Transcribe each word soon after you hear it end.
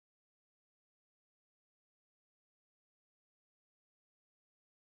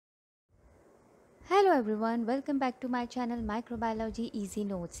Hello everyone, welcome back to my channel Microbiology Easy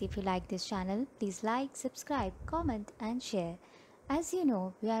Notes. If you like this channel, please like, subscribe, comment and share. As you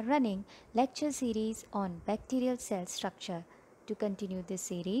know, we are running lecture series on bacterial cell structure. To continue this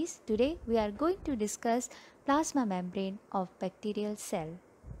series, today we are going to discuss plasma membrane of bacterial cell.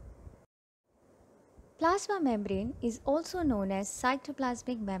 Plasma membrane is also known as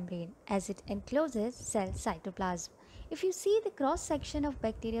cytoplasmic membrane as it encloses cell cytoplasm. If you see the cross section of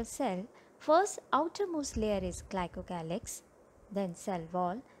bacterial cell, first outermost layer is glycocalyx, then cell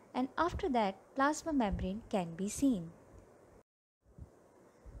wall, and after that plasma membrane can be seen.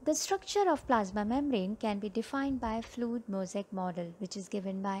 The structure of plasma membrane can be defined by a fluid mosaic model which is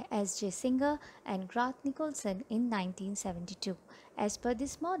given by S.J. Singer and Grant Nicholson in 1972. As per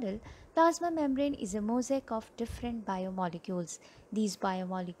this model, plasma membrane is a mosaic of different biomolecules. These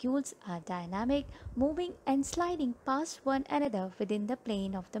biomolecules are dynamic, moving and sliding past one another within the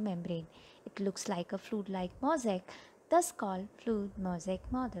plane of the membrane. It looks like a fluid-like mosaic, thus called fluid mosaic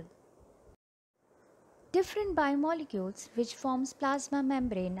model. Different biomolecules which forms plasma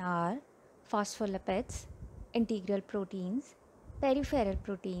membrane are phospholipids, integral proteins, peripheral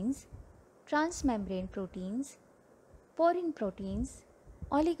proteins, transmembrane proteins, porine proteins,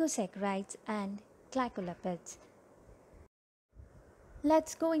 oligosaccharides and glycolipids.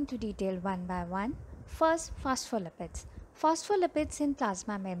 Let's go into detail one by one. First, phospholipids. Phospholipids in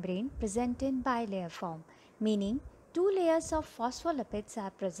plasma membrane present in bilayer form, meaning two layers of phospholipids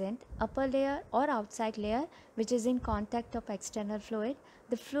are present, upper layer or outside layer which is in contact of external fluid,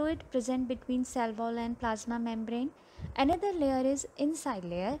 the fluid present between cell wall and plasma membrane. Another layer is inside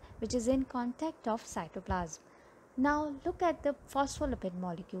layer which is in contact of cytoplasm. Now look at the phospholipid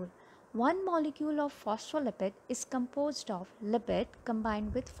molecule. One molecule of phospholipid is composed of lipid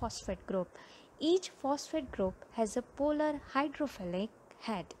combined with phosphate group. Each phosphate group has a polar hydrophilic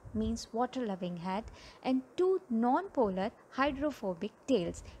head, means water-loving head, and two non-polar hydrophobic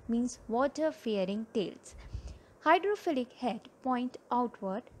tails, means water-fearing tails. Hydrophilic head point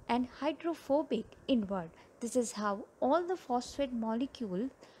outward and hydrophobic inward. This is how all the phosphate molecules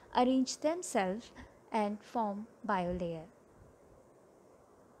arrange themselves and form biolayer.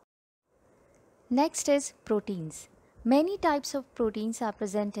 Next is proteins. Many types of proteins are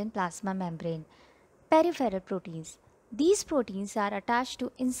present in plasma membrane. Peripheral proteins. These proteins are attached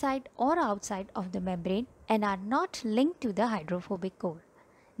to inside or outside of the membrane and are not linked to the hydrophobic core.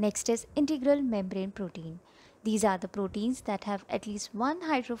 Next is integral membrane protein. These are the proteins that have at least one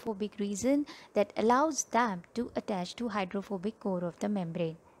hydrophobic region that allows them to attach to hydrophobic core of the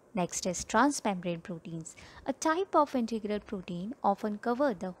membrane. Next is transmembrane proteins. A type of integral protein often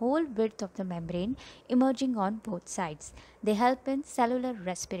cover the whole width of the membrane, emerging on both sides. They help in cellular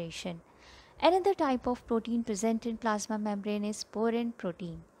respiration. Another type of protein present in plasma membrane is porine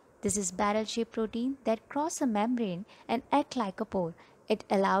protein. This is barrel-shaped protein that cross a membrane and act like a pore. It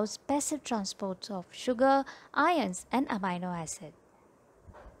allows passive transports of sugar, ions and amino acid.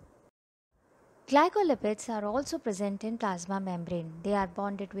 Glycolipids are also present in plasma membrane. They are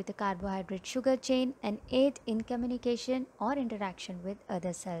bonded with the carbohydrate sugar chain and aid in communication or interaction with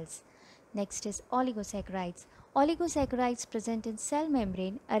other cells. Next is oligosaccharides. Oligosaccharides present in cell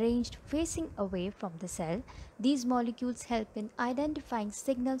membrane arranged facing away from the cell. These molecules help in identifying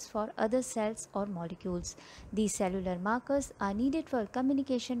signals for other cells or molecules. These cellular markers are needed for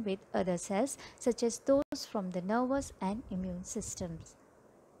communication with other cells such as those from the nervous and immune systems.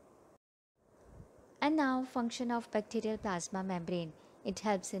 And now, function of bacterial plasma membrane. It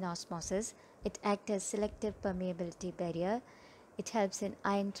helps in osmosis. It acts as selective permeability barrier. It helps in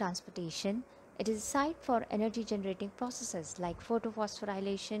ion transportation. It is a site for energy generating processes like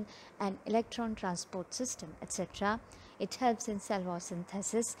photophosphorylation and electron transport system, etc. It helps in cell wall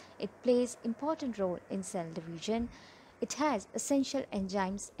synthesis. It plays important role in cell division. It has essential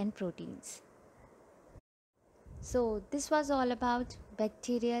enzymes and proteins. So this was all about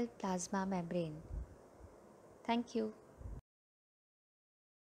bacterial plasma membrane. Thank you.